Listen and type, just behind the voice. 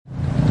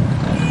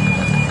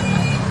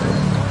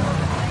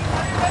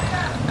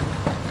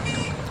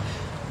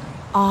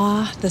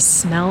Ah, the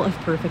smell of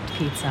perfect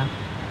pizza.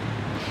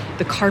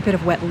 The carpet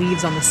of wet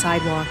leaves on the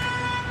sidewalk.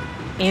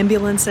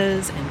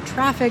 Ambulances and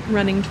traffic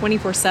running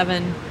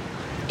 24/7.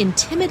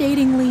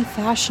 Intimidatingly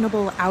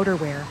fashionable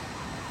outerwear.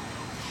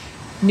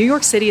 New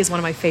York City is one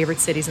of my favorite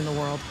cities in the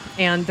world,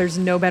 and there's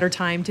no better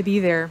time to be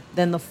there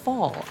than the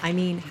fall. I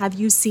mean, have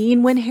you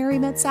seen When Harry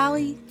Met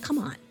Sally? Come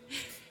on.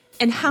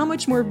 And how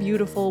much more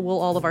beautiful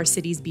will all of our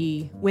cities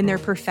be when they're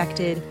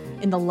perfected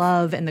in the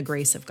love and the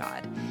grace of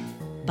God?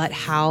 But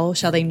how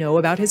shall they know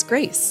about His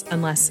grace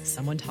unless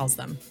someone tells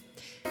them?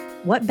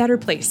 What better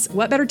place,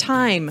 what better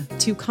time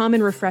to come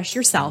and refresh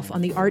yourself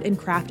on the art and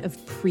craft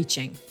of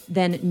preaching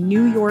than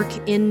New York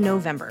in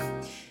November?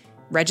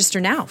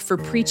 Register now for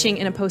Preaching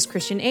in a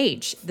Post-Christian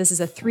Age. This is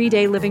a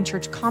 3-day Living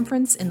Church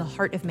conference in the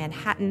heart of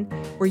Manhattan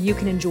where you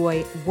can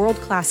enjoy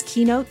world-class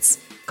keynotes,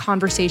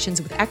 conversations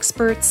with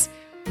experts,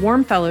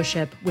 warm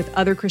fellowship with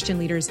other Christian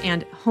leaders,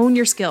 and hone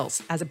your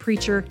skills as a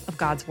preacher of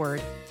God's Word.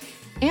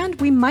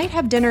 And we might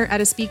have dinner at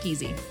a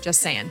speakeasy,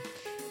 just saying.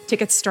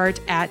 Tickets start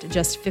at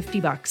just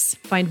 $50.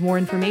 Find more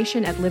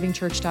information at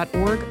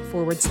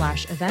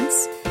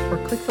livingchurch.org/events or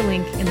click the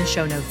link in the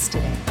show notes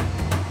today.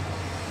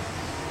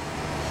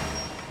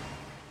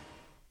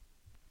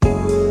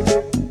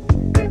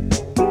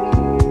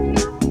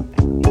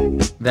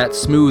 That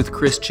smooth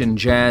Christian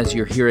jazz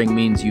you're hearing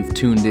means you've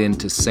tuned in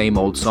to Same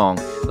Old Song,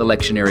 the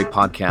lectionary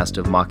podcast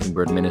of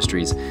Mockingbird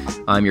Ministries.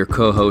 I'm your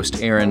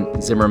co-host,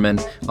 Aaron Zimmerman.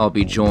 I'll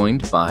be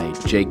joined by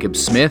Jacob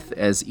Smith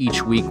as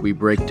each week we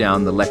break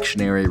down the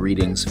lectionary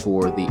readings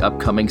for the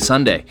upcoming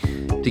Sunday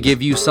to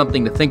give you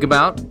something to think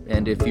about,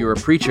 and if you're a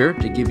preacher,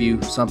 to give you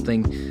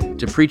something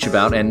to preach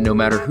about, and no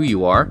matter who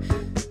you are,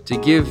 to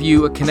give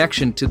you a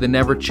connection to the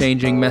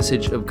never-changing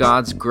message of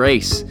God's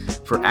grace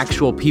for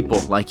actual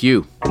people like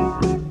you.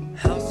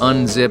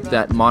 Unzip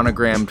that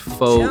monogrammed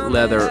faux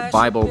leather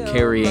Bible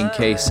carrying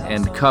case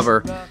and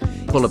cover,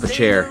 pull up a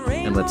chair,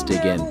 and let's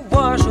dig in.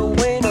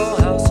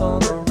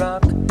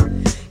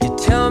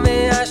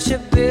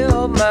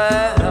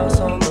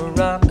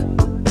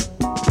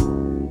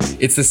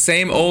 It's the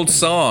Same Old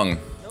Song,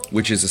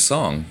 which is a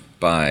song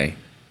by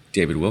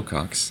David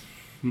Wilcox,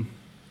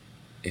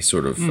 a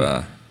sort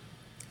of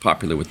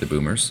popular with the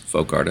boomers,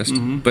 folk artist.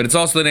 But it's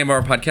also the name of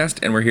our podcast,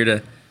 and we're here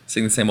to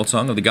sing the same old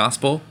song of the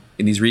gospel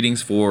in these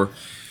readings for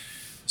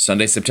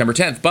Sunday, September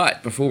 10th.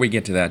 But before we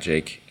get to that,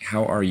 Jake,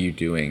 how are you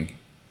doing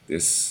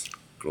this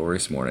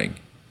glorious morning?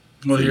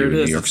 Well, here it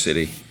is. New York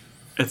City.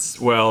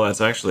 It's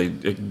actually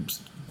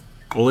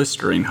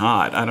blistering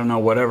hot. I don't know,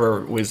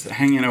 whatever was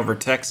hanging over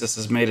Texas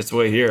has made its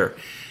way here.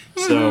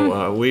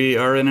 So we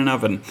are in an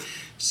oven.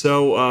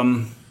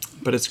 So,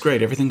 but it's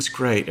great. Everything's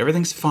great.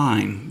 Everything's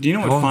fine. Do you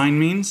know what fine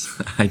means?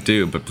 I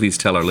do, but please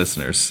tell our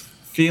listeners.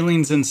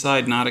 Feelings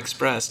inside not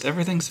expressed.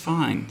 Everything's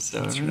fine. So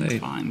That's everything's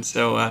right. fine.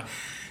 So,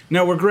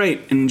 no, we're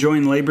great.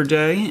 Enjoying Labor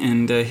Day,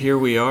 and here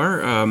we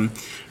are,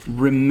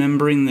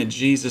 remembering that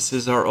Jesus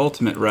is our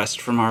ultimate rest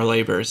from our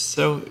labors.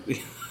 So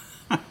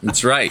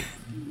That's right.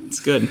 it's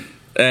good.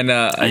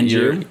 And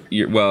you?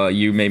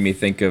 You made me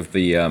think of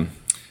the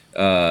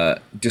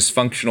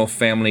Dysfunctional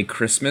Family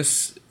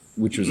Christmas,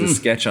 which was a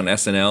sketch on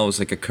SNL. It was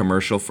like a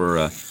commercial for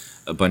a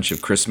bunch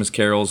of Christmas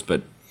carols,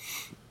 but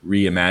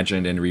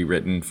reimagined and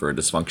rewritten for a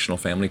dysfunctional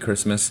family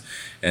Christmas.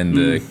 And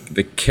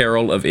the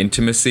carol of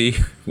intimacy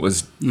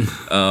was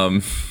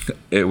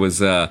it was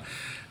Dana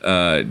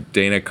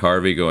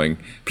Carvey going,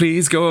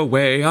 "Please go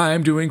away,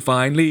 I'm doing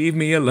fine, leave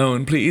me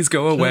alone, please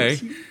go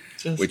away."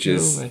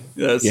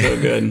 That's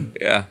so good.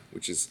 Yeah,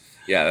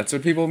 that's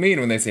what people mean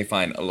when they say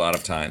fine a lot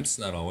of times,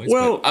 not always.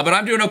 Well, but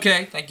I'm doing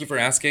okay. Thank you for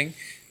asking.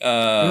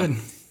 Good.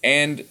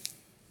 And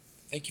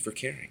thank you for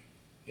caring.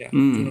 Yeah,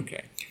 I'm doing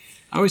okay.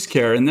 I always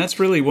care, and that's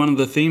really one of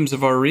the themes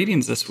of our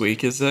readings this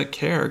week is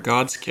care,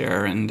 God's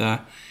care, and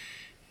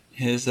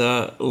His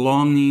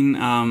longing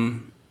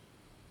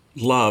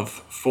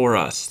love for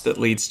us that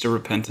leads to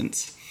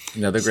repentance.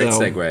 Another great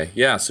segue.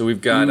 Yeah, so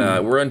we've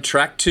got, we're on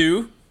track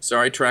 2.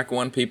 Sorry, track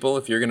 1, people.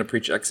 If you're going to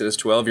preach Exodus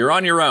 12, you're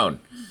on your own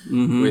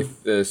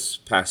with this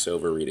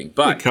Passover reading.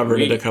 But we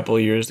covered it a couple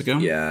of years ago.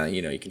 Yeah,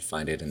 you can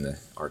find it in the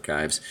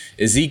archives.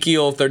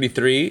 Ezekiel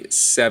 33,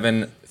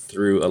 7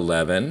 through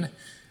 11.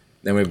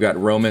 Then we've got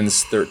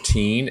Romans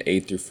 13,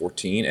 8 through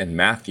 14, and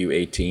Matthew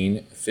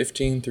 18,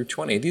 15 through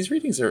 20. These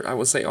readings are, I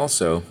will say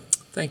also,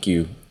 thank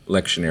you,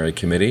 lectionary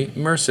committee,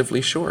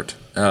 mercifully short.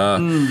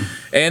 And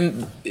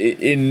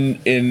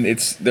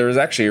there's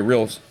actually a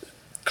real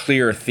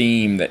clear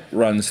theme that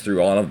runs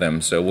through all of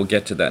them, so we'll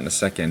get to that in a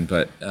second.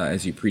 But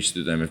as you preach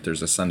through them, if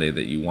there's a Sunday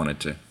that you wanted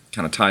to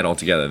kind of tie it all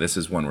together, this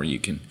is one where you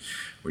can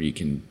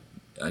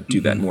do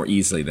that more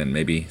easily than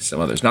maybe some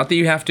others. Not that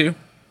you have to.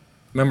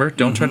 Remember,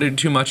 don't try to do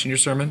too much in your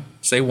sermon.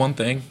 Say one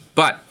thing.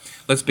 But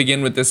let's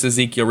begin with this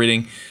Ezekiel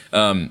reading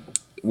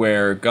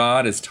where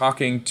God is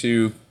talking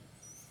to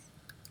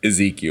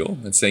Ezekiel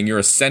and saying, you're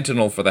a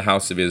sentinel for the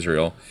house of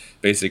Israel.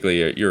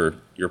 Basically, you're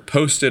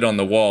posted on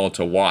the wall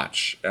to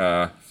watch,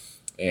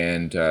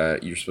 and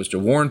you're supposed to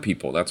warn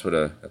people. That's what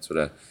a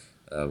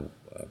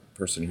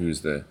person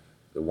who's the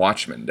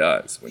watchman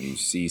does. When you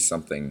see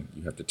something,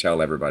 you have to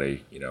tell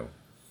everybody,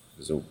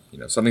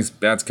 something's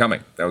bad's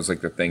coming. That was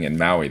like the thing in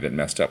Maui that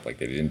messed up. Like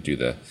they didn't do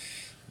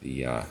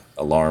the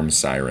alarm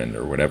siren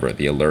or whatever,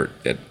 the alert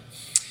that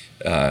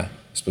was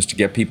supposed to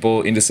get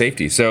people into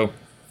safety. So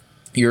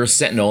you're a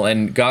sentinel,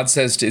 and God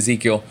says to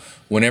Ezekiel,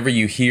 whenever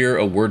you hear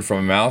a word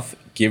from my mouth,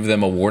 give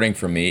them a warning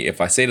from me.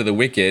 If I say to the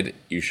wicked,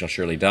 you shall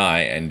surely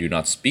die, and do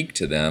not speak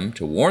to them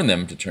to warn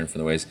them to turn from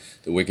the ways,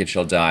 the wicked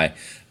shall die.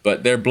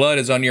 But their blood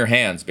is on your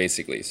hands,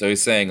 basically. So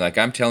he's saying, like,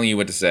 I'm telling you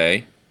what to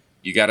say.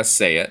 You got to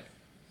say it.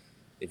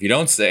 If you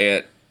don't say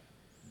it,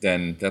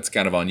 then that's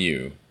kind of on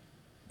you.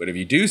 But if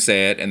you do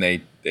say it and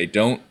they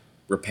don't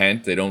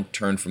repent, they don't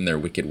turn from their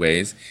wicked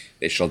ways,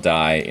 they shall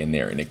die in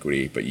their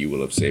iniquity, but you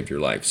will have saved your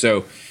life.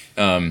 So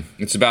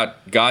it's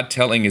about God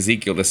telling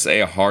Ezekiel to say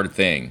a hard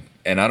thing.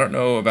 And I don't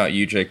know about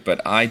you, Jake,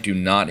 but I do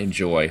not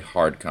enjoy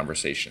hard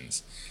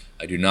conversations.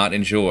 I do not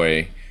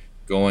enjoy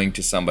going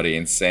to somebody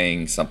and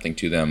saying something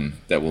to them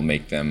that will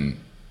make them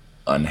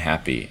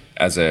unhappy.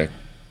 As a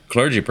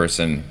clergy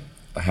person,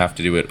 I have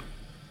to do it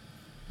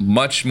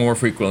much more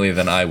frequently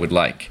than I would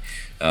like.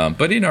 But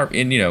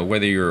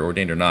whether you're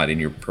ordained or not, in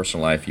your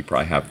personal life, you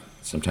probably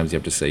sometimes you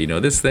have to say,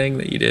 this thing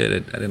that you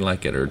did, I didn't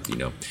like it, or,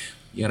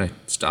 you got to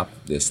stop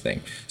this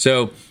thing.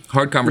 So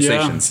hard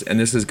conversations. Yeah. And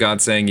this is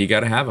God saying you got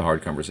to have a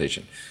hard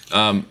conversation.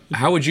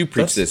 How would you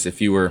preach this if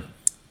you were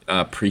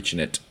preaching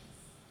it?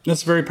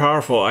 That's very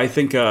powerful. I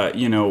think,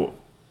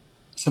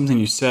 something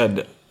you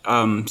said,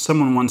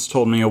 someone once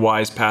told me, a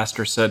wise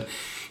pastor said,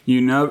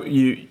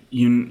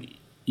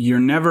 you're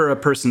never a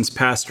person's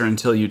pastor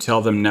until you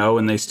tell them no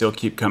and they still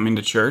keep coming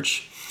to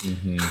church.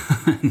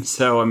 Mm-hmm.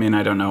 So,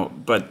 I don't know,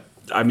 but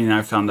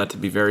I found that to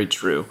be very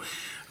true.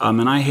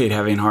 And I hate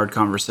having hard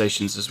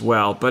conversations as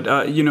well. But,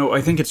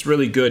 I think it's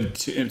really good.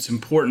 It's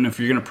important if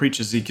you're going to preach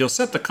Ezekiel,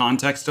 set the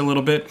context a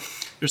little bit.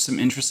 There's some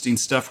interesting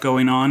stuff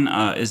going on.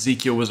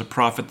 Ezekiel was a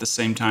prophet the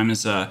same time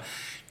as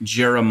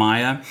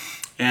Jeremiah.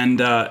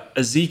 And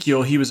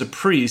Ezekiel, he was a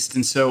priest.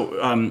 And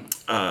so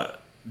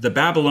the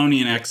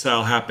Babylonian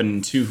exile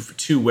happened in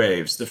two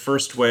waves. The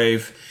first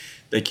wave,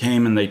 they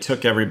came and they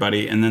took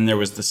everybody. And then there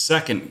was the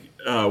second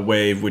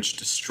wave, which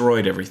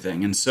destroyed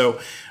everything. And so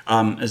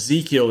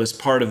Ezekiel is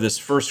part of this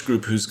first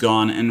group who's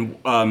gone,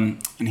 and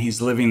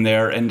he's living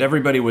there. And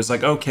everybody was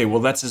like, okay,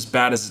 well, that's as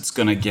bad as it's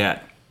going to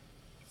get.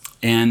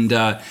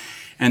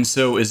 And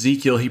so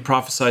Ezekiel, he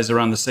prophesies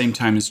around the same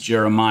time as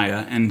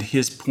Jeremiah, and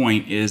his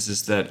point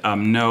is that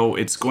no,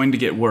 it's going to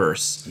get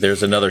worse.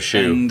 There's another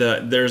shoe. And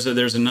there's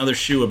another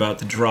shoe about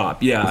to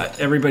drop. Yeah,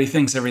 everybody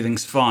thinks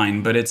everything's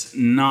fine, but it's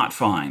not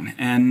fine.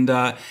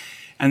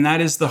 And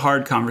that is the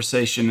hard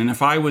conversation. And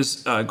if I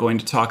was going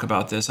to talk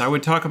about this, I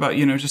would talk about,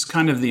 just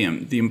kind of the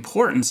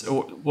importance.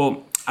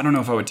 Well, I don't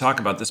know if I would talk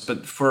about this,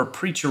 but for a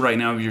preacher right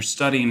now, if you're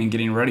studying and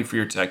getting ready for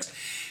your text,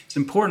 it's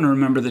important to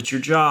remember that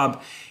your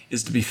job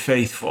is to be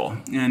faithful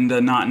and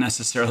not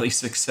necessarily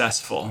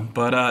successful,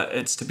 but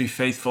it's to be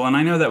faithful. And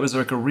I know that was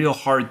like a real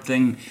hard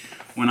thing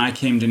when I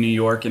came to New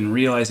York, and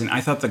realizing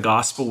I thought the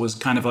gospel was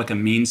kind of like a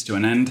means to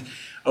an end.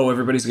 Oh,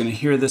 everybody's going to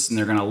hear this and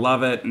they're going to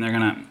love it,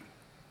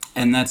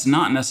 and that's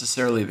not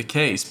necessarily the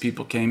case.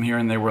 People came here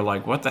and they were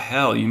like, what the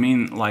hell? You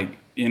mean like,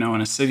 in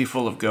a city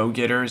full of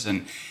go-getters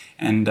and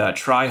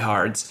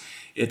tryhards,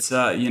 it's,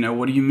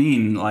 what do you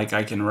mean? Like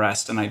I can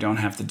rest and I don't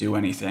have to do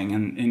anything.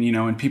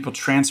 And people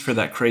transfer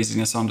that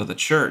craziness onto the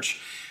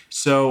church.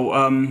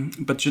 So,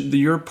 but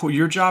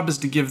your job is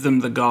to give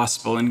them the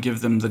gospel and give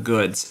them the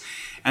goods.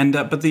 And,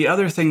 but the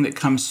other thing that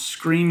comes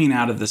screaming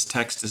out of this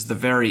text is the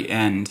very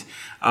end,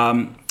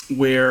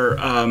 where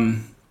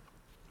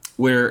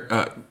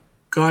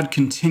God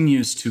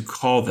continues to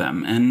call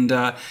them.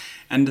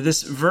 And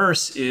this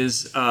verse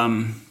is,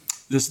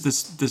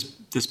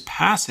 this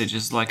passage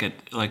is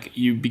like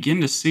you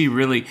begin to see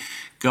really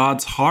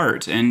God's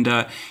heart,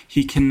 and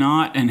he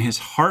cannot, and his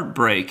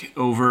heartbreak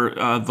over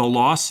the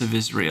loss of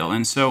Israel.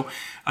 And so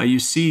you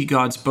see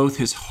God's both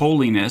his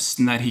holiness,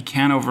 and that he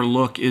can't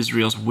overlook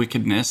Israel's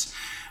wickedness,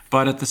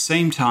 but at the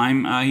same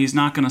time, he's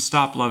not going to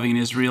stop loving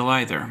Israel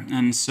either.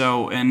 And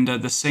so,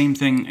 the same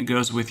thing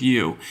goes with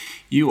you.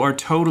 You are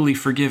totally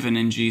forgiven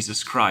in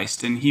Jesus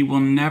Christ, and he will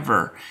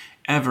never,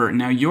 ever.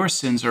 Now, your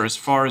sins are as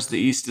far as the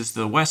east as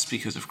the west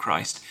because of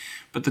Christ.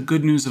 But the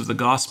good news of the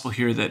gospel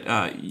here that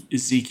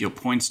Ezekiel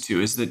points to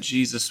is that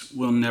Jesus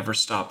will never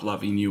stop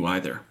loving you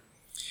either.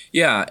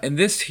 Yeah, and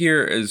this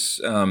here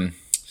is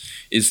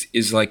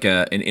like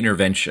an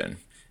intervention.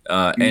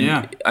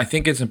 I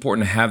think it's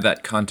important to have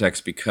that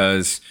context,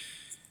 because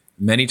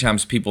many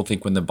times people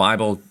think when the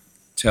Bible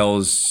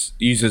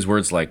uses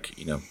words like,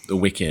 the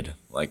wicked,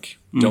 like,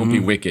 don't be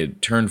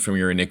wicked, turn from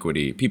your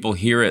iniquity. People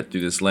hear it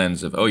through this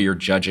lens of, oh, you're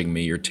judging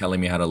me, you're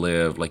telling me how to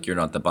live, like you're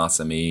not the boss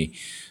of me.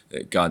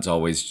 God's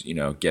always,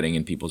 getting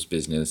in people's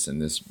business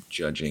and this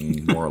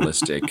judging,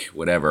 moralistic,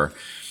 whatever.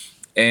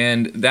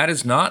 And that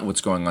is not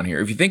what's going on here.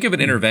 If you think of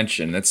an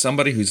intervention, that's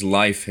somebody whose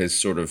life has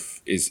sort of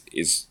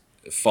is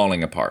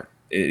falling apart.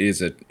 It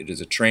is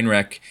a train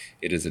wreck.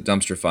 It is a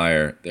dumpster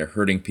fire. They're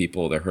hurting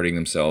people. They're hurting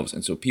themselves.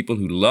 And so people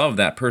who love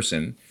that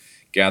person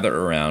gather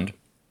around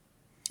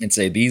and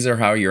say, these are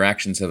how your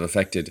actions have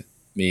affected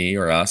me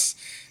or us.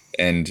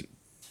 And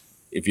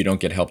if you don't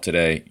get help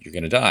today, you're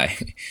going to die.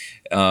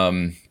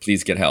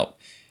 Please get help.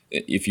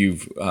 If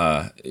you've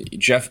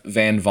Jeff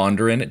Van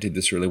Vonderen did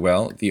this really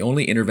well. The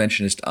only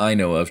interventionist I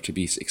know of to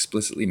be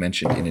explicitly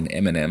mentioned in an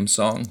Eminem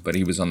song, but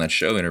he was on that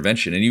show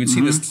Intervention, and you would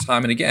see this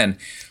time and again,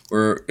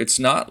 where it's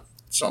not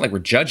like we're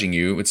judging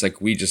you. It's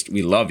like we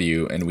love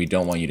you and we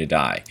don't want you to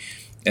die.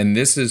 And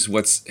this is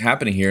what's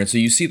happening here. And so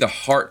you see the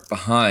heart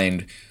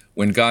behind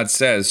when God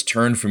says,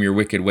 "Turn from your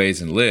wicked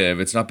ways and live."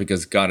 It's not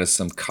because God is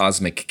some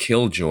cosmic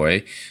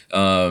killjoy.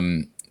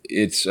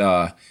 It's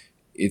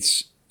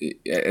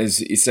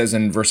as it says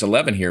in verse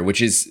 11 here,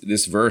 which is,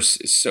 this verse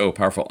is so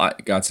powerful.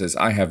 God says,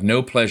 "I have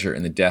no pleasure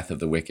in the death of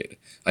the wicked."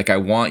 Like, I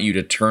want you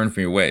to turn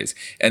from your ways.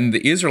 And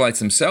the Israelites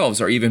themselves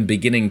are even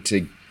beginning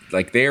to,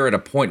 like, they're at a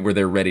point where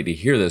they're ready to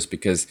hear this,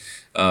 because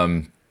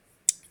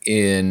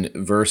in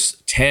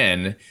verse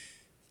 10,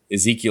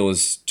 Ezekiel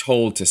is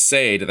told to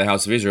say to the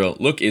house of Israel,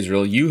 "Look,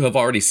 Israel, you have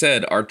already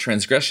said our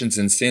transgressions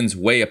and sins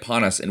weigh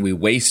upon us and we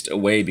waste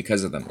away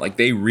because of them." Like,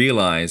 they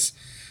realize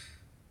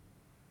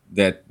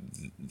that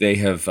they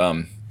have,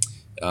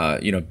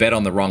 bet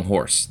on the wrong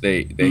horse.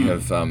 They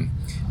have,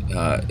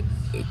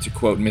 to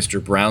quote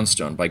Mr.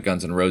 Brownstone by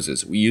Guns N'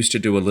 Roses, "We used to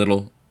do a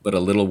little, but a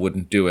little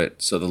wouldn't do it,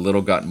 so the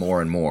little got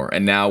more and more.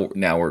 And now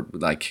we're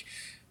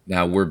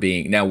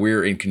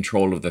in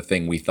control of the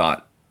thing we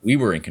thought we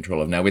were in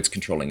control of. Now it's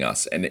controlling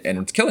us, and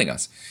it's killing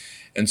us."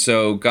 And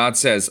so God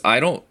says, I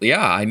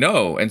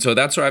know. And so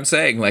that's what I'm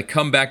saying, like,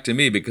 come back to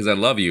me because I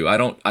love you. I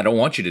don't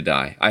want you to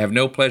die. I have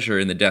no pleasure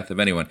in the death of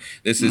anyone.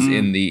 This is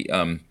in the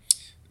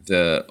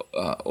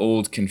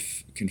old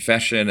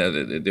confession,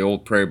 the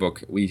old prayer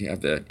book. We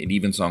have an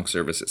evensong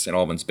service at St.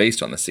 Albans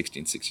based on the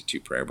 1662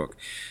 prayer book.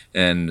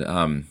 And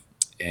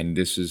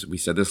we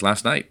said this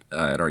last night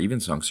at our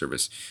evensong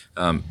service.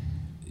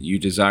 You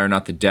desire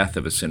not the death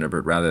of a sinner,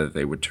 but rather that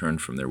they would turn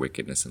from their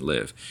wickedness and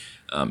live.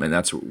 And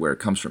that's where it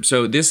comes from.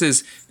 So this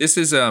is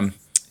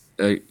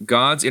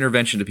God's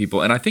intervention to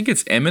people, and I think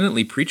it's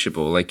eminently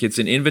preachable. Like, it's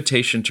an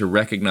invitation to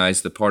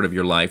recognize the part of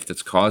your life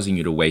that's causing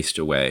you to waste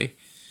away,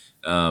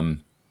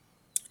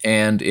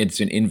 and it's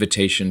an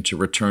invitation to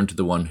return to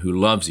the one who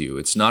loves you.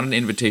 It's not an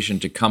invitation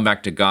to come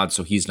back to God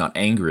so he's not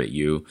angry at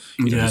you.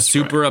 You're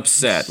super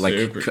upset,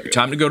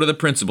 time to go to the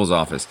principal's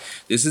office.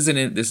 This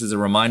is a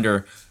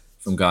reminder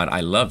from God, I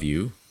love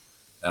you,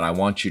 and I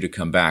want you to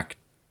come back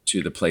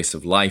to the place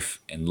of life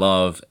and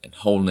love and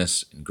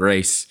wholeness and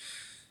grace,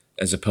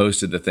 as opposed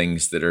to the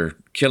things that are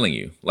killing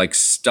you. Like,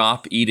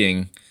 stop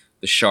eating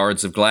the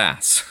shards of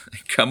glass.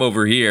 Come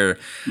over here.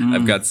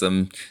 I've got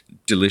some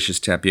delicious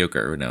tapioca.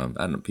 Or no,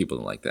 I don't know, people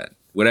don't like that.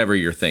 Whatever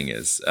your thing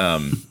is,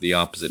 the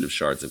opposite of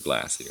shards of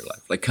glass in your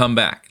life. Like, come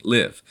back,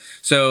 live.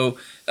 So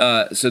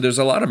there's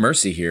a lot of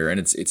mercy here, and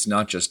it's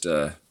not just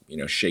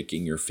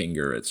shaking your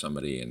finger at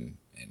somebody and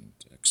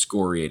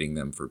excoriating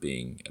them for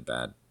being a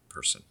bad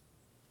person.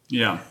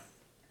 Yeah,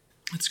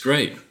 that's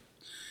great.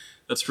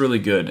 That's really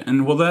good.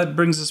 And well, that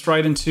brings us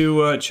right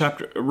into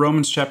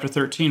Romans chapter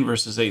 13,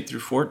 verses 8 through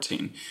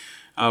 14,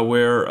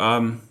 where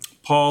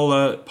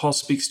Paul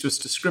speaks to us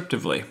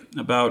descriptively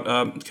about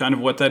kind of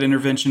what that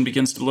intervention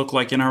begins to look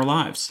like in our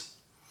lives.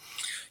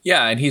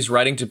 Yeah, and he's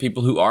writing to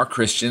people who are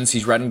Christians.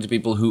 He's writing to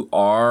people who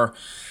are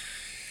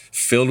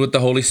filled with the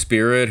Holy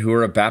Spirit, who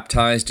are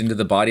baptized into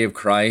the body of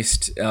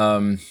Christ.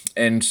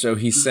 And so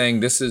he's saying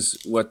this is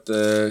what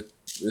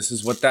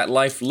that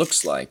life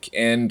looks like.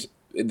 And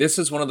this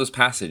is one of those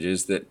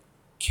passages that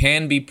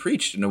can be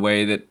preached in a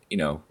way that,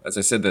 as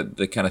I said,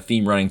 the kind of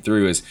theme running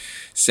through is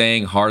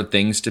saying hard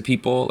things to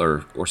people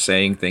or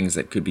saying things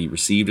that could be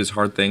received as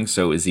hard things.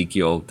 So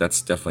Ezekiel,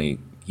 that's definitely,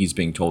 he's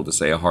being told to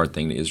say a hard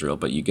thing to Israel,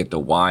 but you get the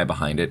why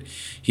behind it.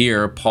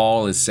 Here,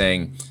 Paul is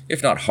saying,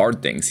 if not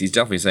hard things, he's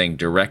definitely saying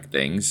direct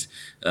things.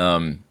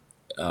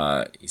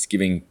 He's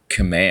giving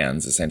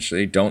commands,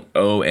 essentially. Don't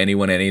owe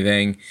anyone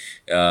anything.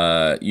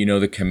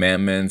 The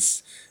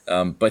commandments.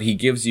 But he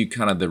gives you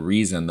kind of the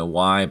reason, the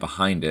why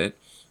behind it.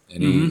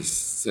 And he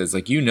says,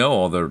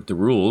 all the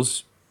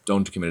rules.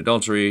 Don't commit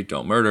adultery,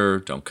 don't murder,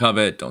 don't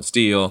covet, don't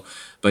steal.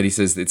 But he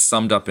says it's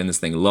summed up in this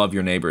thing, love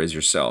your neighbor as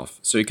yourself.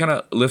 So he kind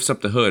of lifts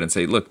up the hood and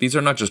say, look, these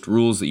are not just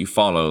rules that you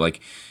follow.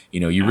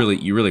 You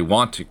really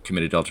want to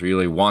commit adultery, you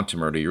really want to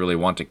murder, you really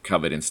want to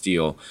covet and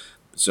steal.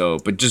 So,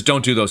 but just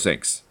don't do those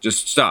things.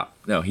 Just stop.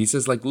 No, he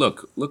says,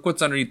 look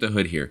what's underneath the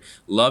hood here.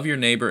 Love your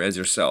neighbor as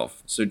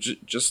yourself. So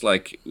just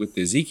like with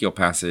the Ezekiel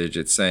passage,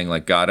 it's saying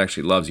God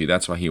actually loves you.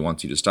 That's why he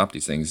wants you to stop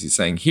these things. He's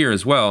saying here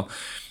as well,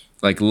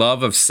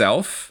 love of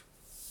self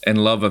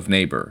and love of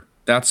neighbor.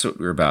 That's what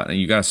we're about. And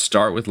you got to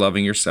start with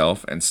loving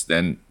yourself and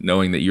then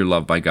knowing that you're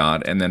loved by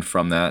God. And then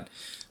from that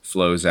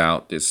flows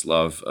out this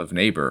love of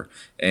neighbor.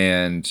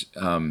 And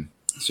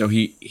so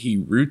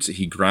he roots it,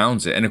 he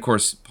grounds it. And of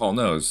course, Paul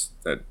knows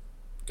that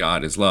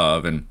God is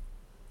love, and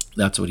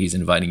that's what he's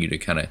inviting you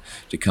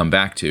to come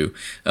back to.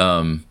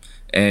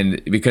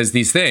 And because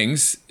these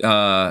things,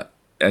 the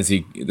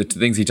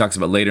things he talks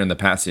about later in the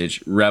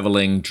passage,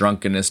 reveling,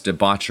 drunkenness,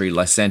 debauchery,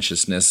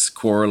 licentiousness,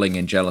 quarreling,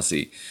 and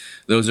jealousy,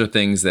 those are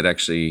things that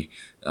actually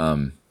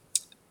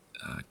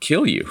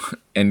kill you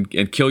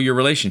and kill your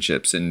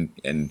relationships and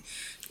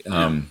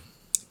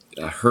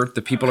hurt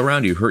the people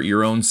around you, hurt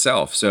your own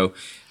self. So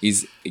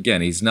he's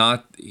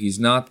not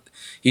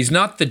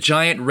the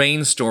giant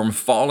rainstorm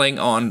falling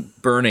on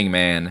Burning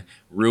Man,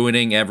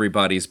 ruining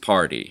everybody's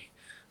party,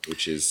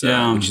 which is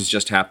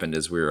just happened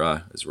as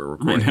we're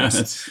recording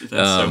this. That's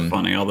so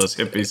funny. All those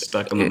hippies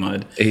stuck in the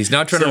mud. He's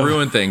not trying to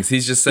ruin things.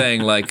 He's just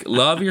saying, like,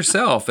 love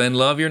yourself and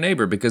love your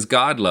neighbor because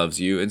God loves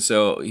you. And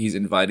so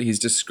he's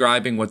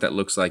describing what that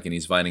looks like, and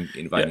he's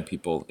inviting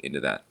people into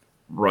that.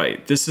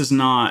 Right. This is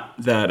not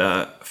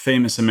that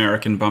famous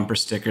American bumper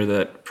sticker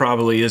that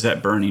probably is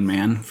at Burning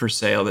Man for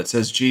sale that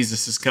says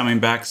Jesus is coming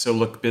back, so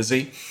look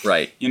busy.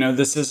 Right.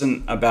 This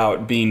isn't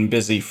about being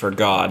busy for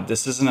God.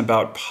 This isn't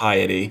about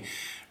piety.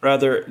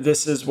 Rather,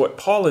 this is what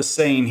Paul is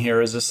saying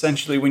here is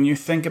essentially when you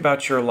think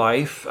about your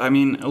life, I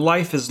mean,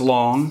 life is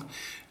long,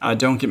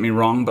 don't get me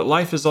wrong, but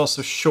life is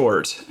also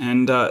short,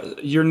 and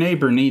your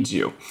neighbor needs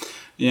you.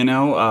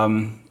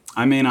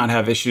 I may not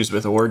have issues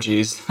with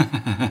orgies,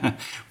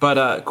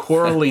 but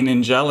quarreling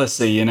and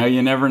jealousy,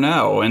 you never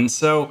know. And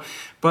so,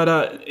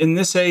 but in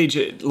this age,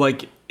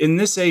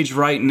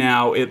 right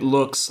now, it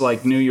looks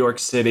like New York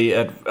City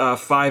at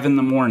 5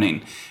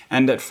 a.m.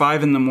 And at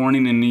 5 a.m.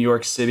 in New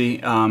York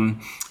City,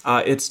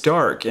 it's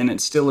dark and it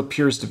still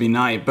appears to be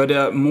night,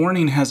 but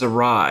morning has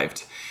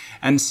arrived.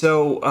 And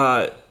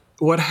so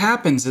what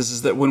happens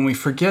is that when we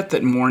forget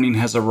that morning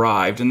has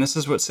arrived, and this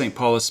is what St.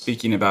 Paul is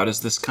speaking about,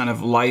 is this kind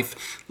of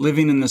life,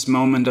 living in this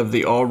moment of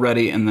the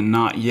already and the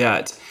not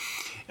yet.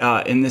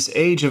 In this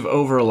age of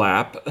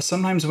overlap,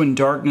 sometimes when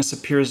darkness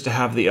appears to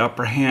have the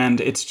upper hand,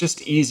 it's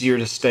just easier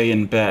to stay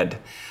in bed.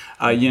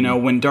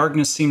 When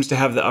darkness seems to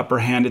have the upper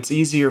hand, it's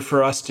easier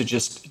for us to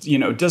just,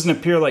 it doesn't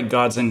appear like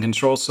God's in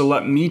control, so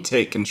let me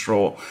take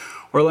control.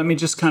 Or let me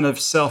just kind of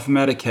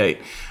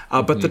self-medicate.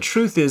 But the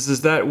truth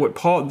is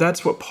that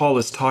that's what Paul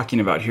is talking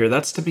about here.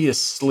 That's to be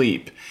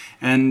asleep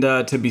and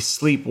to be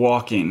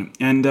sleepwalking.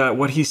 And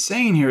what he's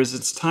saying here is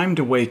it's time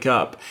to wake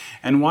up.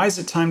 And why is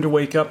it time to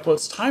wake up? Well,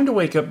 it's time to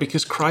wake up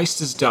because Christ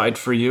has died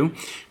for you,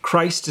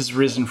 Christ has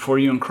risen for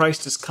you, and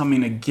Christ is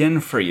coming again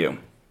for you.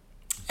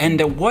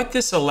 And what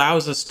this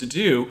allows us to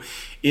do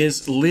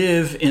is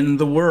live in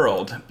the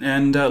world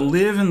and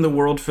live in the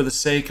world for the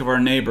sake of our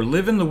neighbor,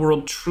 live in the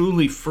world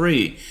truly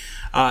free.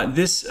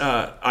 This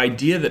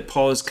idea that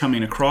Paul is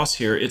coming across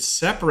here, it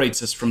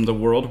separates us from the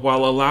world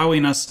while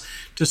allowing us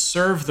to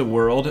serve the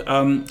world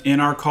in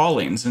our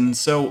callings. And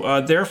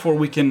so therefore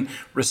we can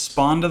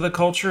respond to the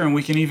culture and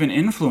we can even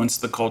influence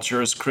the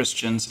culture as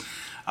Christians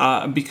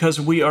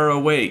because we are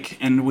awake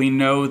and we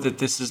know that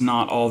this is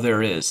not all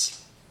there is.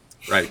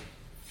 Right.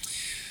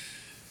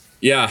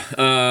 Yeah,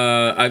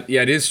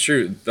 it is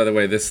true. By the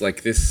way, this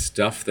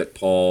stuff that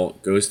Paul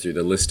goes through,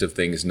 the list of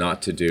things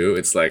not to do.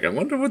 It's like, I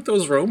wonder what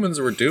those Romans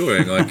were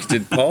doing. Like,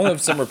 did Paul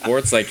have some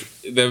reports? Like,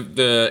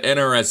 the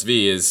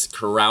NRSV is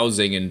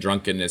carousing and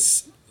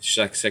drunkenness,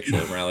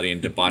 sexual immorality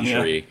and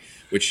debauchery.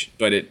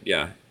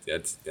 Yeah.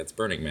 That's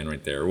Burning Man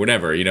right there, or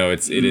whatever.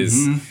 It's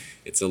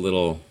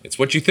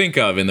what you think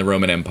of in the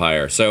Roman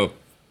Empire. So,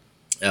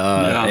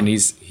 and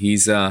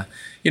he's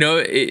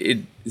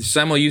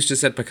Samuel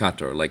Eustace et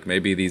peccator. Like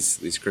maybe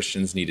these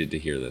Christians needed to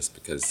hear this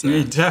because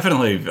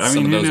definitely.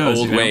 Some of those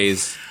old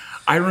ways.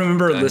 I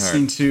remember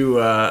listening to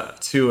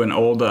an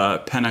old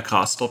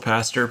Pentecostal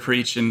pastor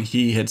preach, and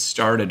he had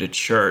started a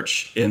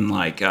church in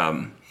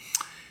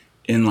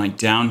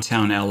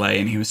downtown LA,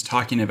 and he was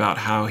talking about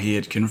how he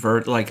had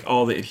converted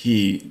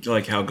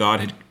how God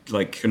had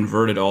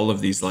converted all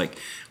of these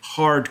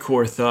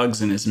hardcore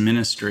thugs in his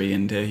ministry,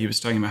 and he was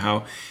talking about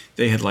how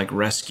they had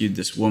rescued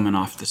this woman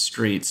off the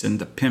streets, and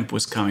the pimp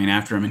was coming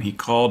after him, and he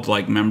called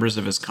members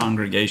of his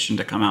congregation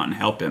to come out and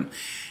help him.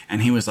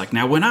 And he was like,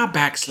 now when I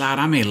backslide,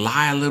 I may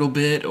lie a little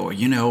bit or,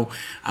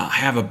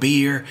 have a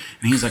beer.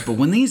 And he's like, but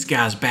when these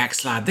guys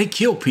backslide, they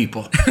kill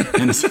people.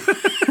 And so,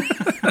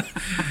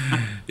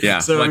 yeah.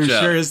 So I'm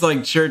sure his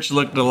church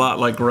looked a lot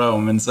like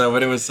Rome. And so,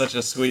 but it was such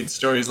a sweet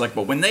story. He's like,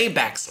 but when they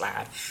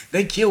backslide,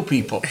 they kill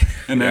people.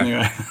 And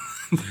anyway,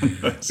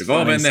 we've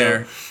all been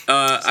there.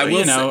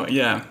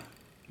 Yeah.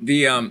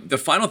 The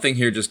final thing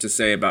here, just to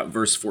say about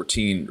verse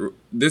 14,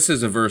 this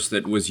is a verse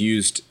that was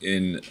used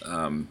in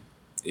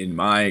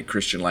my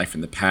Christian life in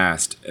the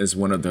past as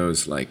one of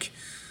those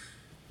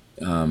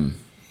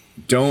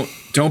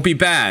don't be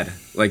bad,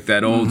 like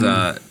that old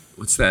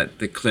what's that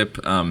the clip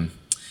what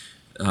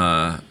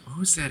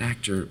was that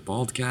actor,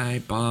 bald guy,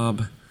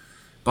 Bob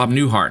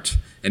Newhart,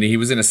 and he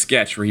was in a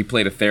sketch where he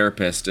played a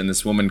therapist, and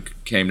this woman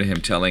came to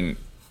him telling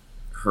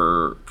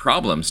her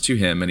problems to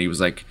him, and he was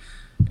like,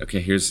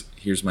 okay, here's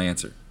my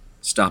answer.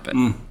 Stop it.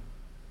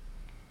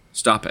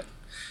 Stop it.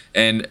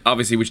 And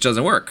obviously, which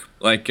doesn't work.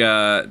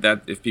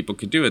 That if people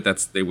could do it,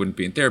 they wouldn't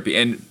be in therapy.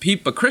 And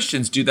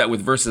Christians do that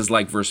with verses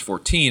like verse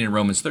 14 in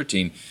Romans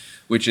 13,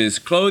 which is,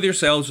 clothe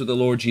yourselves with the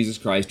Lord Jesus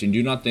Christ and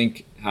do not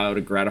think how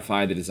to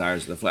gratify the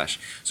desires of the flesh.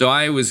 So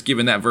I was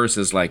given that verse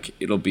as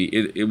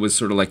it was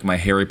sort of like my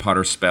Harry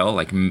Potter spell,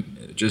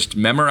 just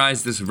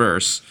memorize this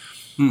verse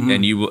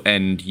and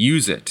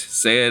use it,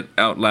 say it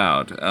out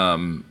loud.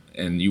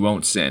 and you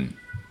won't sin,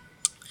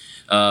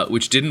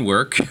 which didn't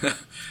work.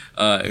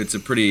 It's a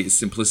pretty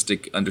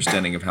simplistic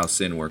understanding of how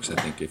sin works, I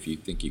think, if you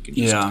think you can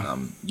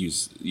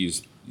just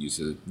use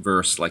a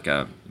verse like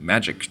a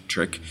magic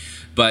trick.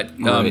 But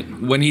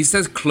when he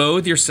says,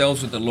 clothe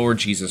yourselves with the Lord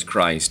Jesus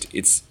Christ,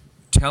 it's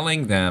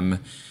telling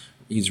them,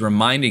 he's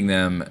reminding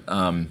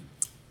them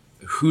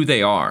who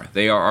they are.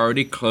 They are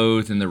already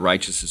clothed in the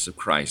righteousness of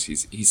Christ.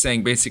 He's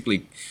saying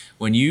basically,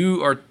 when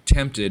you are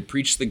tempted,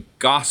 preach the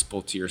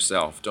gospel to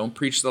yourself. Don't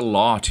preach the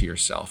law to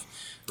yourself.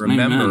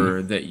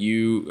 Remember that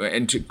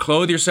and to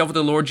clothe yourself with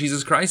the Lord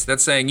Jesus Christ,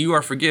 that's saying you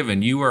are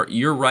forgiven.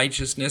 Your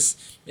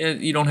righteousness,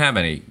 you don't have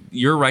any.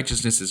 Your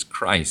righteousness is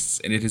Christ's,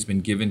 and it has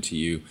been given to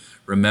you.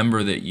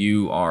 Remember that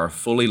you are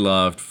fully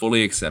loved,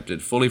 fully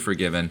accepted, fully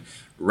forgiven,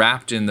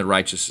 wrapped in the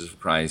righteousness of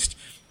Christ,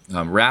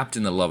 wrapped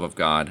in the love of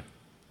God,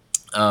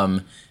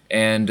 and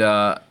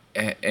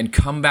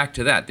come back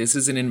to that. This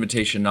is an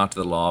invitation not to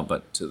the law,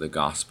 but to the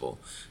gospel.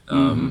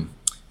 And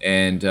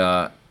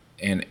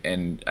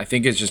I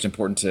think it's just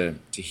important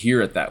to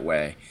hear it that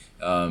way,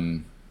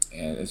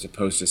 as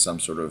opposed to some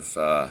sort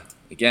of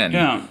again.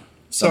 Yeah.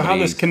 So how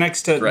this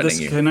connects to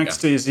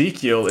to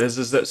Ezekiel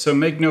is that so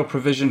make no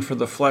provision for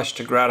the flesh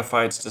to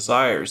gratify its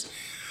desires.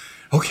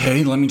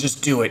 Okay, let me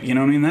just do it. You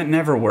know what I mean? That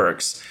never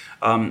works.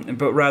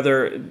 But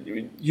rather,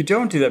 you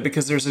don't do that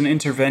because there's an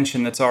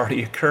intervention that's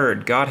already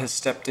occurred. God has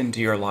stepped into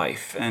your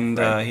life, and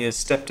He has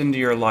stepped into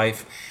your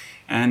life,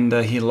 and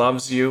He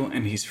loves you,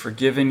 and He's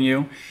forgiven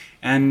you.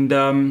 And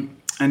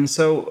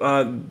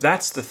so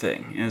that's the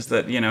thing, is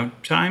that,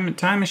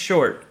 time is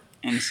short.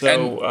 And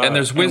so and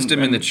there's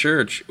wisdom in the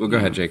church. Well, go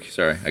ahead, Jake.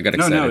 Sorry, I got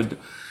excited.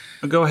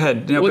 No, go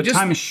ahead. But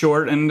time is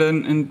short,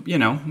 and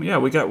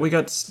we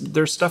got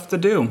there's stuff to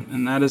do,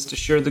 and that is to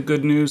share the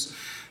good news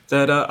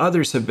that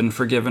others have been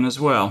forgiven as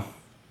well.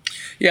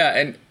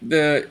 Yeah,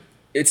 and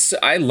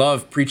I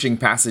love preaching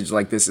passage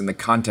like this in the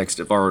context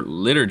of our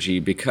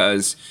liturgy,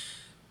 because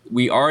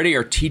we already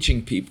are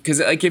teaching people. Because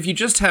if you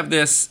just have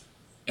this,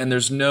 and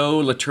there's no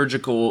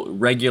liturgical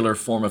regular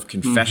form of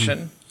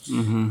confession,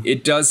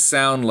 it does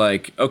sound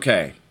like,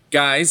 okay,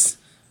 guys,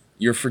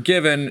 you're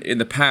forgiven in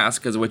the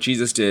past because of what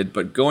Jesus did,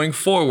 but going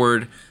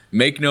forward,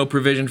 make no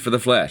provision for the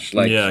flesh.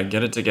 Get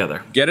it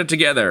together. Get it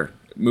together,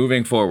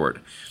 moving forward.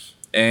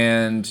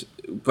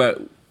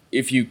 But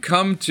if you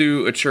come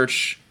to a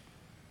church,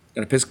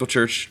 an Episcopal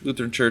church,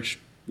 Lutheran church,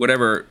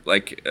 whatever,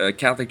 like a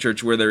Catholic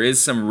church, where there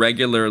is some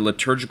regular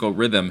liturgical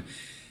rhythm,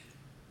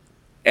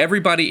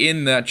 everybody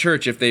in that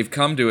church, if they've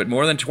come to it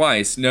more than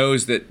twice,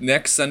 knows that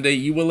next Sunday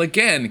you will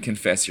again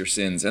confess your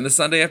sins, and the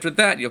Sunday after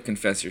that you'll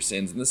confess your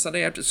sins, and the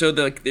Sunday after. So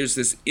there's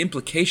this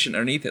implication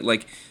underneath it,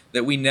 like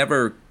that we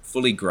never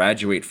fully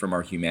graduate from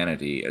our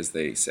humanity, as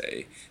they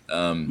say.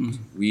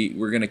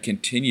 We're going to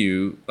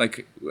continue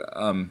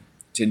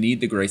to need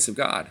the grace of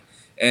God.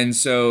 And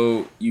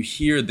so you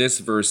hear this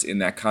verse in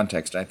that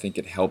context. I think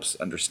it helps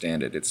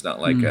understand it. It's not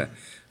like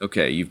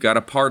okay, you've got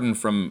a pardon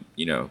from,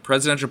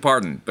 presidential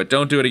pardon, but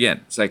don't do it again.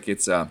 It's like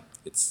it's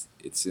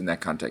in that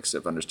context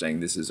of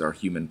understanding this is our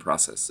human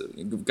process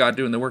of God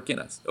doing the work in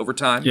us over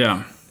time.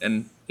 Yeah.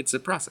 And it's a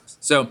process.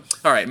 So,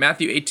 all right,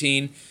 Matthew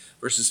 18,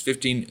 verses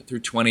 15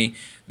 through 20.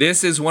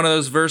 This is one of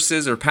those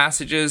verses or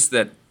passages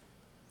that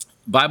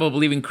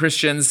Bible-believing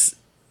Christians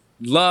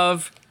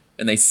love,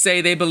 and they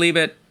say they believe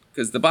it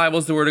because the Bible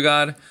is the Word of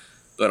God,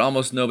 but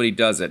almost nobody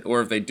does it.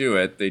 Or if they do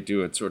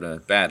it sort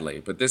of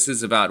badly. But this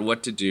is about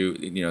what to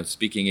do,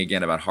 speaking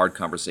again about hard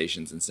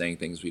conversations and saying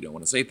things we don't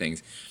want to say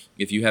things.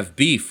 If you have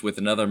beef with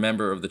another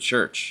member of the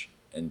church,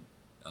 and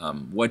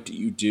what do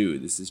you do?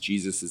 This is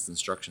Jesus'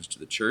 instructions to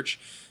the church.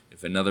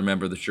 If another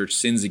member of the church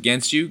sins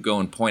against you, go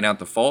and point out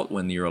the fault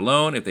when you're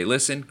alone. If they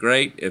listen,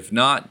 great. If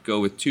not, go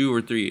with two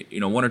or three,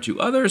 one or two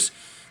others,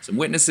 some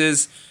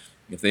witnesses.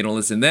 If they don't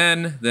listen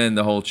then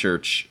the whole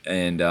church.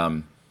 And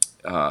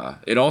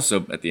it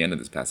also, at the end of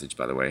this passage,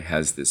 by the way,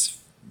 has this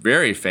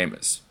very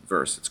famous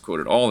verse. It's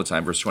quoted all the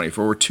time, verse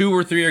 24, where 2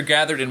 or 3 are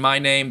gathered in my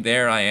name,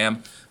 there I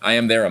am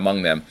there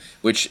among them,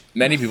 which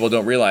many people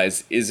don't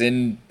realize is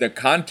in the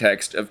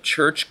context of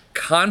church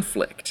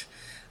conflict.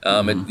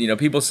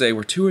 People say,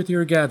 where 2 or 3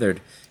 are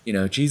gathered,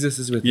 Jesus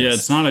is with us. Yeah,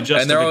 it's not a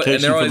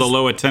justification for the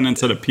low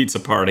attendance at a pizza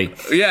party.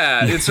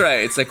 Yeah, that's right.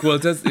 It's like, well,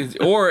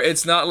 or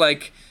it's not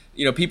like,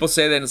 people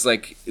say that and it's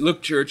like,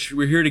 look, church,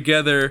 we're here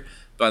together.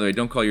 By the way,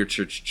 don't call your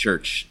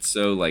church. It's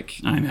so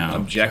I know,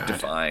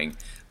 objectifying. God.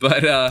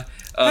 But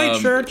hey,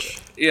 church.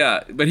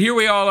 Yeah, but here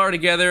we all are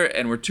together,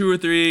 and we're 2 or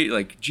 3.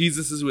 Like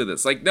Jesus is with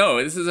us. Like,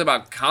 no, this is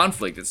about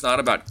conflict. It's not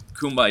about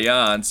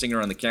kumbaya and singing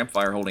around the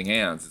campfire holding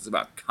hands. It's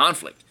about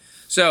conflict.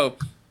 So,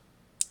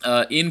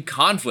 in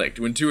conflict,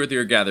 when 2 or 3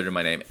 are gathered in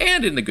my name,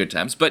 and in the good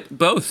times, but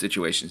both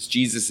situations,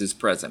 Jesus is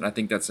present. I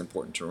think that's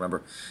important to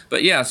remember.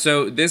 But yeah,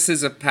 so this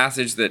is a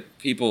passage that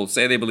people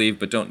say they believe,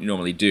 but don't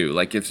normally do.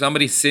 Like if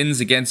somebody sins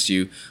against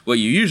you, what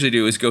you usually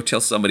do is go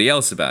tell somebody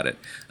else about it.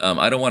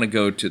 I don't want to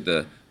go to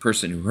the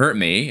person who hurt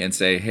me and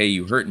say, hey,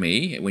 you hurt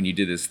me when you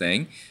did this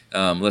thing.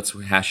 Let's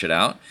hash it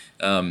out.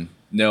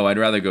 no, I'd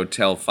rather go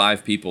tell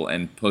 5 people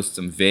and post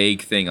some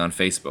vague thing on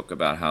Facebook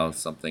about how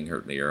something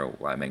hurt me or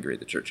why I'm angry at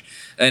the church.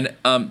 And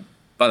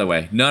by the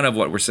way, none of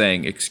what we're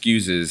saying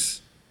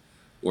excuses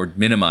or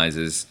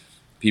minimizes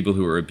people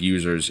who are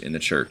abusers in the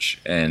church.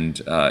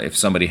 And if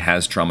somebody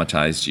has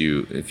traumatized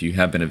you, if you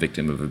have been a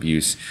victim of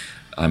abuse,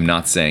 I'm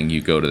not saying you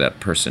go to that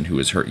person who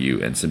has hurt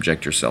you and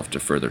subject yourself to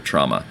further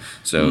trauma.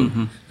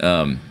 So,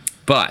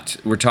 but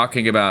we're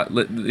talking about,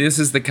 this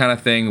is the kind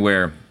of thing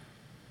where,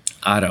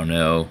 I don't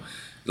know,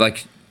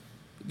 like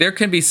there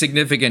can be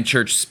significant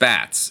church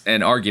spats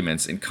and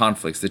arguments and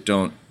conflicts that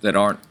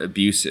aren't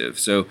abusive.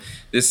 So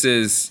this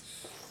is,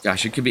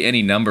 gosh, it could be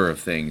any number of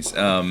things.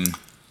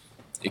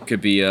 It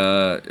could be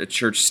a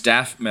church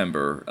staff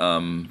member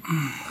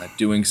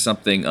doing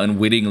something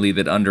unwittingly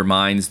that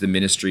undermines the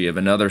ministry of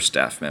another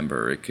staff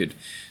member. It could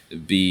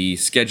be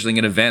scheduling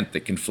an event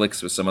that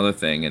conflicts with some other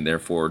thing and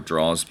therefore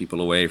draws people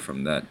away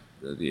from the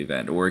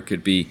event. Or it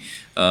could be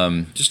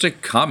just a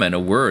comment, a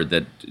word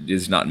that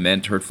is not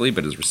meant hurtfully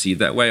but is received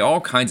that way.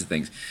 All kinds of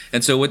things.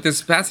 And so what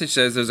this passage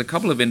says, there's a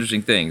couple of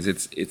interesting things.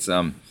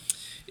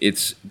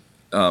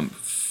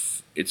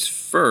 It's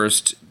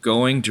first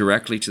going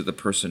directly to the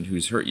person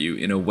who's hurt you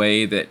in a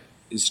way that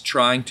is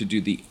trying to do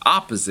the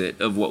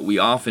opposite of what we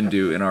often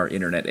do in our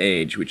internet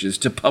age, which is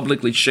to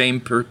publicly shame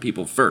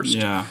people first.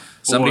 Yeah.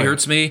 Somebody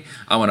hurts me,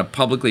 I want to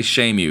publicly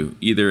shame you,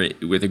 either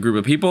with a group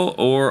of people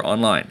or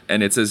online.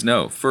 And it says,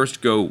 no,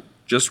 first go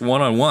just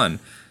one-on-one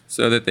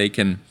so that they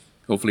can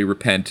hopefully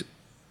repent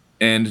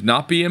and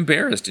not be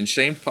embarrassed and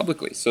shamed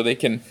publicly, so they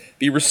can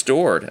be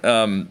restored.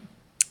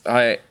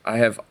 I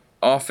have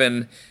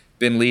often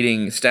been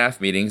leading staff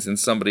meetings and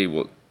somebody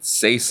will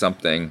say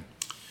something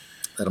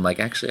that I'm like,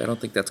 actually, I don't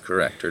think that's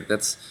correct, or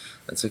that's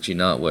actually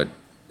not what,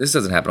 this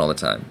doesn't happen all the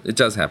time. It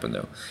does happen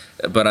though.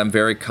 But I'm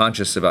very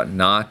conscious about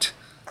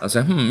I'll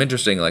say,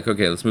 interesting, like,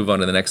 okay, let's move on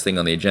to the next thing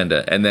on the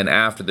agenda. And then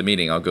after the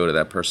meeting, I'll go to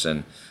that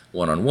person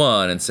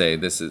one-on-one and say,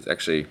 this is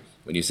actually,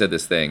 when you said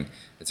this thing,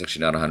 it's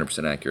actually not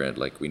 100% accurate.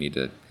 Like, we need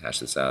to hash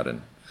this out.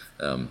 And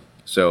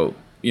so,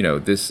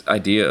 this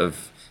idea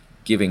of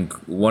giving,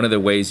 one of the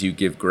ways you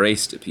give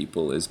grace to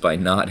people is by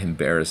not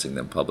embarrassing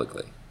them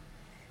publicly.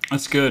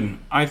 That's good.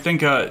 I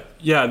think,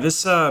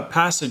 this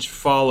passage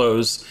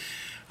follows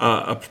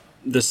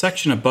the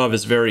section above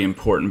is very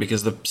important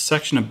because the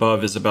section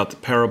above is about the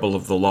parable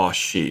of the lost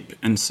sheep.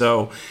 And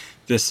so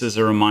this is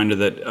a reminder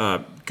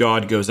that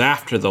God goes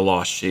after the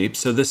lost sheep.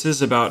 So this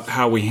is about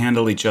how we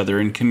handle each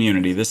other in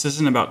community. This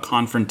isn't about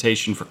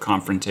confrontation for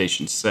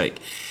confrontation's sake.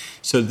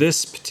 So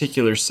this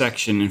particular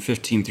section in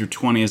 15 through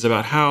 20 is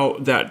about how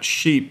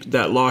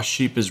that lost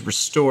sheep is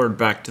restored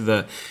back to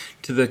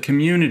the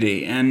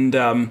community.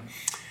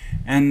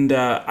 And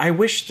I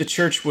wish the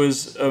church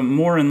was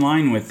more in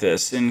line with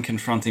this in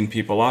confronting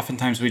people.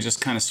 Oftentimes we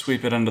just kind of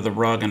sweep it under the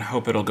rug and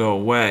hope it'll go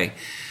away.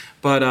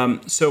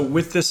 But so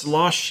with this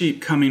lost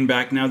sheep coming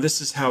back, now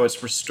this is how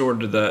it's restored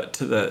to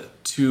the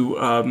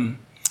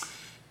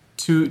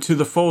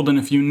fold. And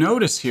if you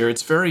notice here,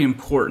 it's very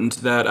important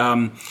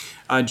that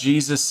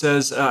Jesus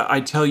says,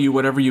 "I tell you,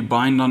 whatever you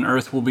bind on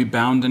earth will be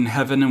bound in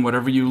heaven, and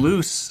whatever you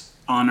loose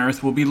on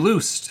earth will be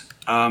loosed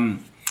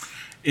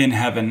in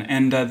heaven."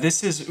 And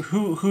this is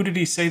who did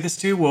he say this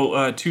to?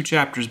 Well, 2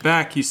 chapters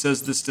back, he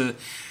says this to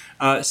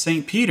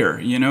St. Peter.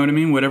 You know what I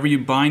mean? Whatever you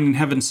bind in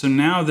heaven. So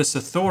now this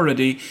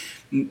authority,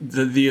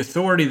 the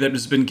authority that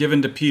has been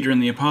given to Peter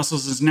and the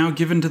apostles, is now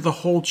given to the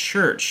whole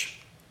church.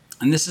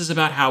 And this is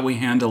about how we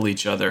handle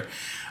each other.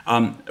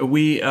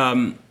 We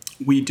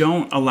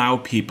don't allow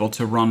people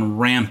to run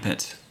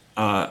rampant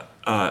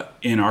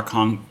in our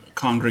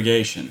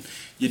congregation.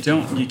 You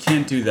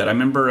can't do that. I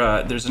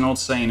remember there's an old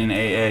saying in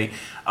AA,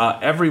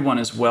 everyone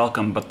is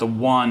welcome, but the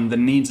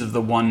needs of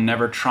the one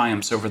never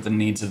triumphs over the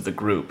needs of the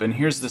group. And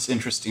here's this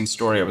interesting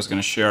story I was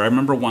going to share. I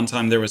remember one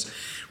time there was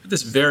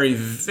this very,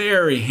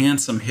 very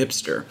handsome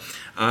hipster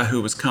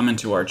who was coming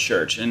to our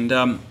church. And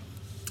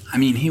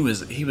he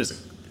was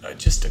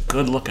just a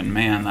good-looking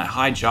man, that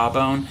high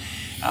jawbone.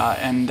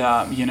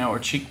 Or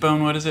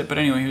cheekbone, what is it? But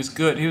anyway, he was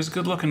good. He was a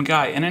good-looking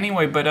guy. And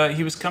anyway, but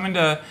he was coming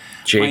to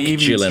my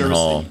evening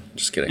service.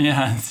 Just kidding.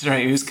 Yeah, that's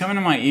right. He was coming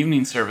to my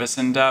evening service,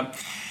 and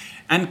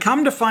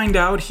come to find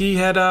out, he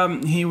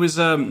was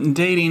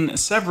dating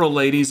several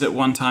ladies at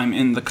one time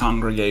in the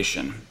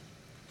congregation.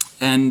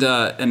 And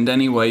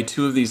anyway,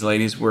 2 of these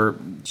ladies were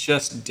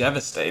just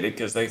devastated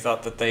because they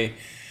thought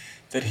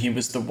that he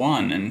was the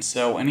one. And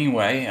so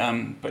anyway,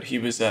 but he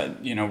was,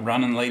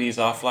 running ladies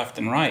off left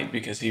and right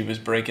because he was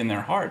breaking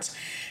their hearts.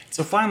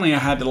 So finally I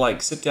had to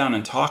sit down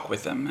and talk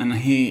with him. And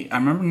I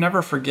remember,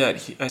 never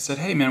forget, I said,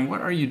 "Hey man,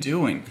 what are you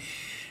doing?"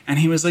 And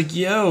he was like,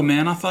 "Yo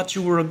man, I thought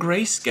you were a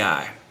grace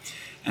guy."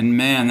 And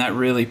man, that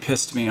really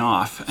pissed me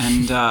off.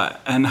 And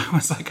I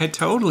was like, I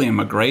totally am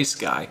a grace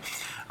guy.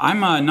 I'm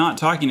not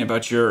talking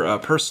about your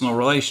personal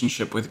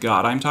relationship with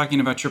God. I'm talking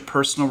about your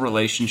personal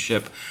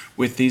relationship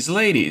with these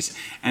ladies.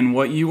 And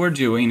what you are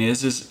doing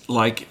is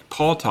like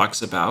Paul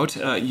talks about.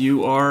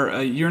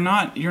 You're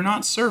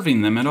not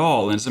serving them at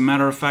all. As a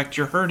matter of fact,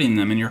 you're hurting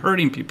them, and you're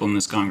hurting people in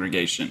this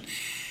congregation.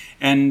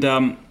 And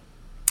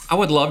I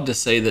would love to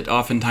say that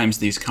oftentimes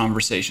these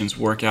conversations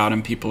work out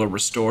and people are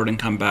restored and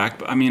come back.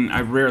 But I mean,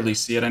 I rarely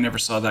see it. I never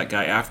saw that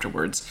guy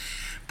afterwards.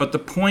 But the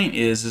point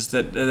is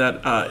that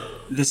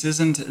this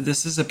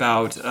is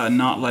about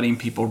not letting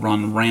people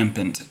run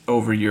rampant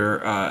over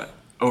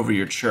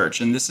your church,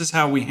 and this is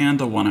how we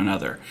handle one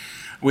another.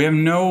 We have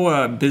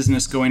no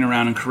business going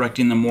around and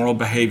correcting the moral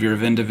behavior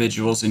of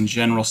individuals in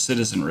general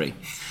citizenry.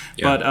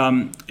 Yeah.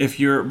 But if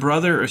your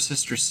brother or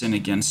sister sin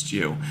against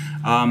you,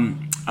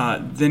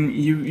 then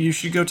you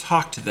should go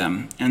talk to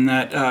them. And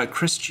that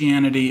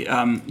Christianity,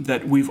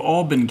 that we've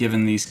all been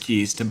given these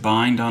keys to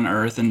bind on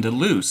earth and to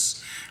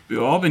loose.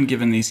 We've all been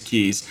given these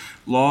keys,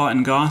 law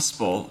and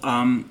gospel,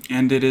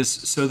 and it is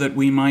so that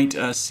we might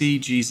see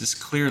Jesus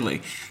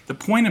clearly. The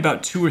point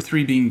about 2 or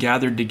 3 being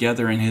gathered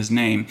together in his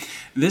name,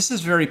 this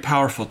is very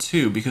powerful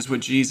too, because what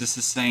Jesus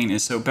is saying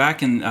is, so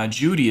back in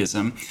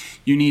Judaism,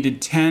 you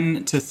needed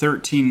 10 to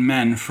 13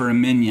 men for a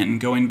minyan,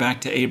 going back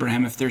to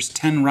Abraham, if there's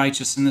 10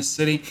 righteous in the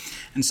city,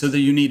 and so that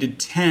you needed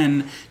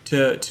 10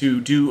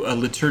 to do a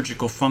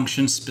liturgical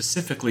function,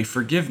 specifically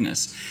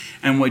forgiveness.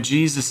 And what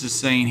Jesus is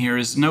saying here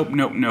is, nope.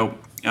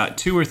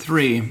 2 or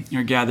 3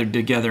 are gathered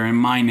together in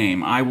my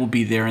name. I will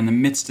be there in the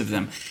midst of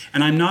them.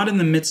 And I'm not in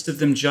the midst of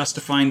them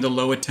justifying the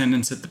low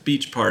attendance at the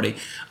beach party.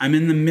 I'm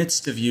in the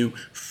midst of you,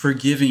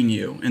 forgiving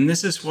you. And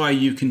this is why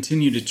you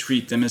continue to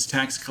treat them as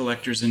tax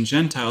collectors and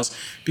Gentiles,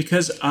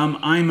 because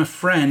I'm a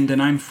friend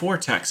and I'm for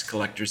tax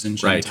collectors and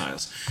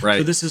Gentiles. Right.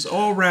 So this is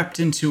all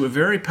wrapped into a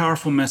very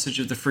powerful message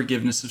of the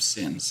forgiveness of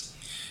sins.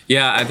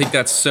 Yeah, I think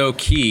that's so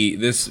key.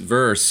 This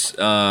verse,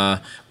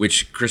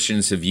 which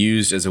Christians have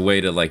used as a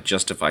way to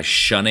justify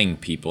shunning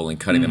people and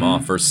cutting them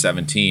off, verse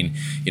 17,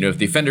 if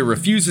the offender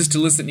refuses to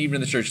listen even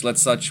in the church, let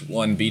such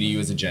one be to you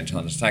as a Gentile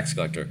and as a tax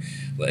collector.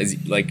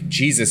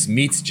 Jesus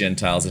meets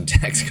Gentiles and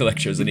tax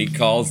collectors, and he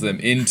calls them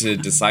into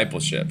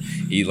discipleship.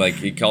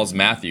 He calls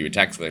Matthew a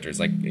tax collector. It's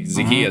like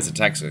Ezekiel as a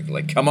tax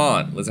collector. Come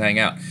on, let's hang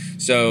out.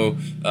 So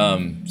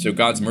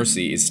God's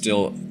mercy is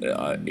still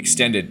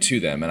extended to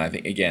them, and I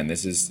think again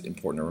this is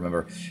important to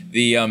remember.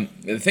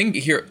 The thing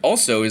here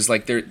also is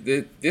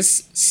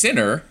this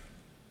sinner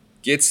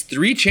gets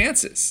 3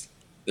 chances.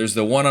 There's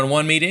the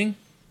one-on-one meeting.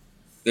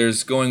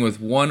 There's going with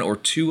 1 or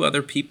 2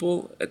 other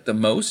people at the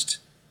most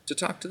to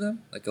talk to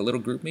them, like a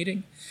little group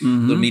meeting, a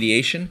little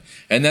mediation,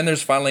 and then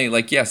there's finally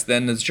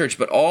then there's church.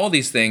 But all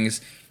these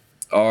things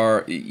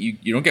are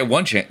you don't get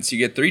 1 chance, you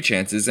get 3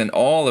 chances, and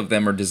all of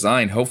them are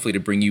designed hopefully to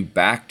bring you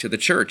back to the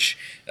church.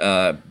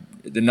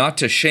 Not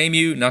to shame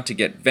you, not to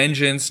get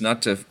vengeance,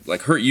 not to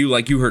hurt you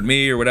like you hurt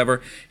me or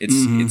whatever.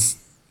 It's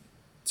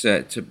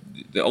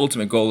the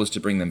ultimate goal is to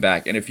bring them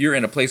back. And if you're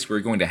in a place where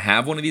you're going to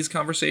have one of these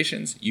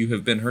conversations, you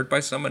have been hurt by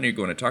someone, you're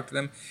going to talk to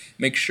them,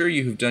 make sure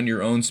you have done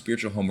your own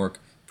spiritual homework,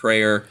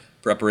 prayer,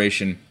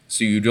 preparation,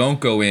 so you don't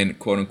go in,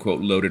 quote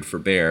unquote, loaded for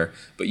bear,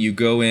 but you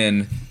go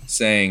in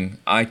saying,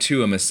 I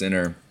too am a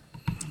sinner,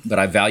 but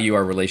I value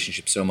our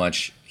relationship so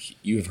much.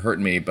 You have hurt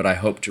me, but I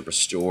hope to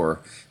restore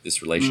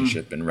this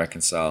relationship and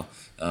reconcile.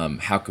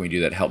 How can we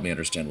do that? Help me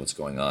understand what's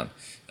going on.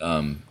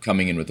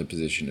 Coming in with a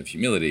position of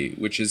humility,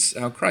 which is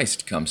how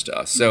Christ comes to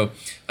us. So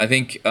I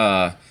think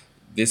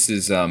this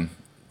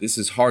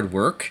is hard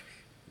work.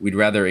 We'd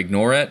rather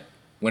ignore it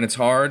when it's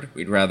hard.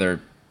 We'd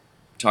rather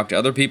talk to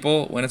other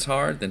people when it's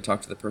hard than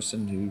talk to the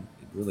person who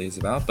it really is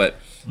about. But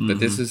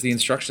this is the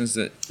instructions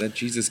that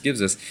Jesus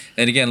gives us.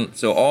 And again,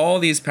 so all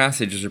these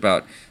passages are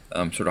about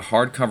sort of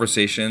hard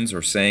conversations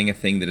or saying a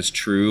thing that is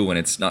true when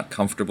it's not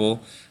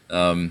comfortable.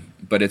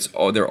 But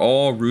they're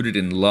all rooted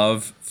in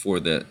love for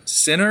the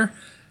sinner,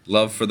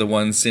 love for the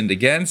one sinned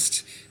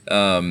against,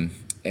 and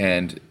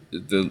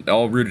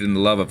all rooted in the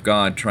love of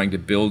God, trying to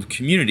build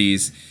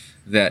communities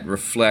that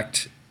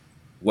reflect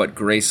what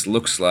grace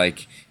looks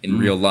like in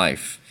real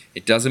life.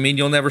 It doesn't mean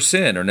you'll never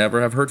sin or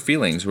never have hurt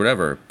feelings or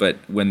whatever, but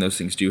when those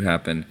things do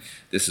happen,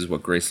 this is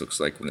what grace looks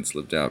like when it's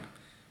lived out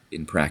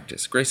in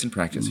practice. Grace in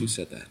practice, who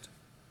said that?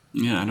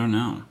 Yeah, I don't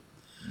know.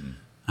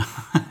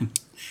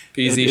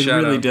 PZ it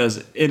shout really out.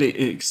 Does. It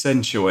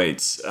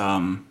accentuates,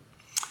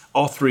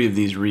 all 3 of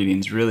these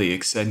readings really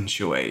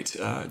accentuate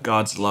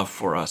God's love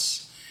for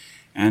us.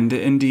 And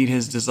indeed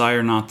his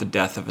desire, not the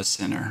death of a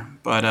sinner,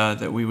 but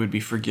that we would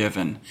be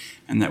forgiven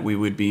and that we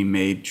would be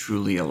made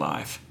truly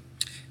alive.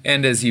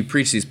 And as you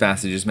preach these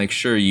passages, make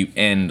sure you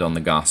end on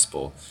the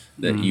gospel,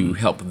 that you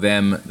help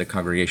them, the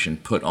congregation,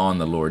 put on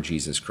the Lord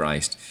Jesus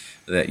Christ,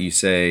 that you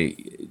say,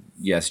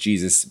 yes,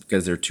 Jesus,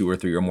 because there are 2 or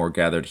 3 or more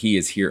gathered, he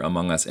is here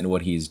among us, and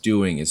what he is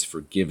doing is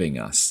forgiving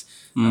us.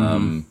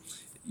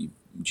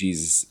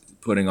 Jesus,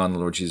 putting on the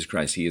Lord Jesus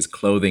Christ, he is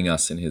clothing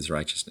us in his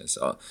righteousness.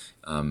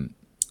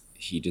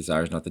 He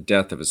desires not the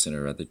death of a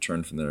sinner, rather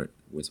turn from their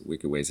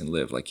wicked ways and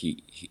live.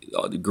 He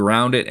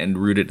ground it and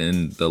root it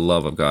in the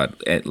love of God.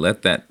 And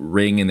let that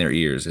ring in their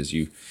ears as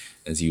you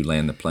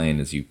land the plane,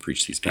 as you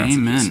preach these passages.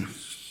 Amen.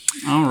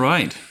 All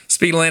right.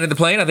 Speaking of landing the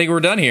plane, I think we're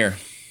done here.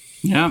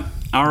 Yeah.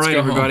 All right,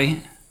 everybody.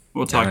 Home.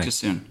 We'll talk to you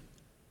soon.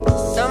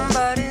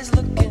 Somebody's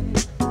looking,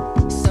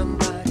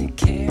 somebody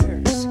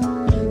cares,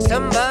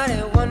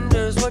 somebody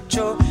wonders what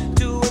you're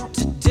doing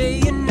today.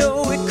 You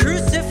know we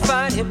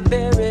crucified him.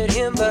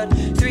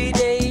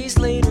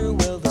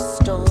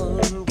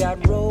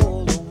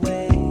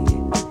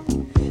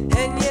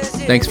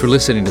 Thanks for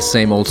listening to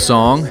Same Old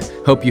Song.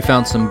 Hope you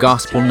found some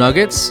gospel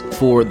nuggets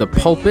for the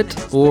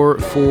pulpit or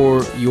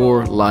for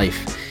your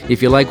life.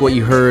 If you like what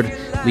you heard,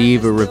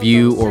 leave a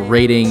review or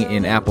rating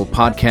in Apple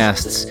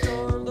Podcasts.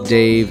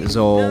 Dave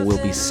Zoll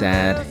will be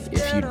sad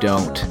if you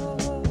don't.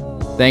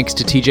 Thanks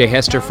to TJ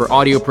Hester for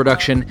audio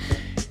production.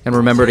 And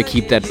remember to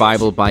keep that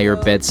Bible by your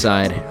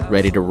bedside,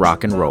 ready to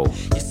rock and roll.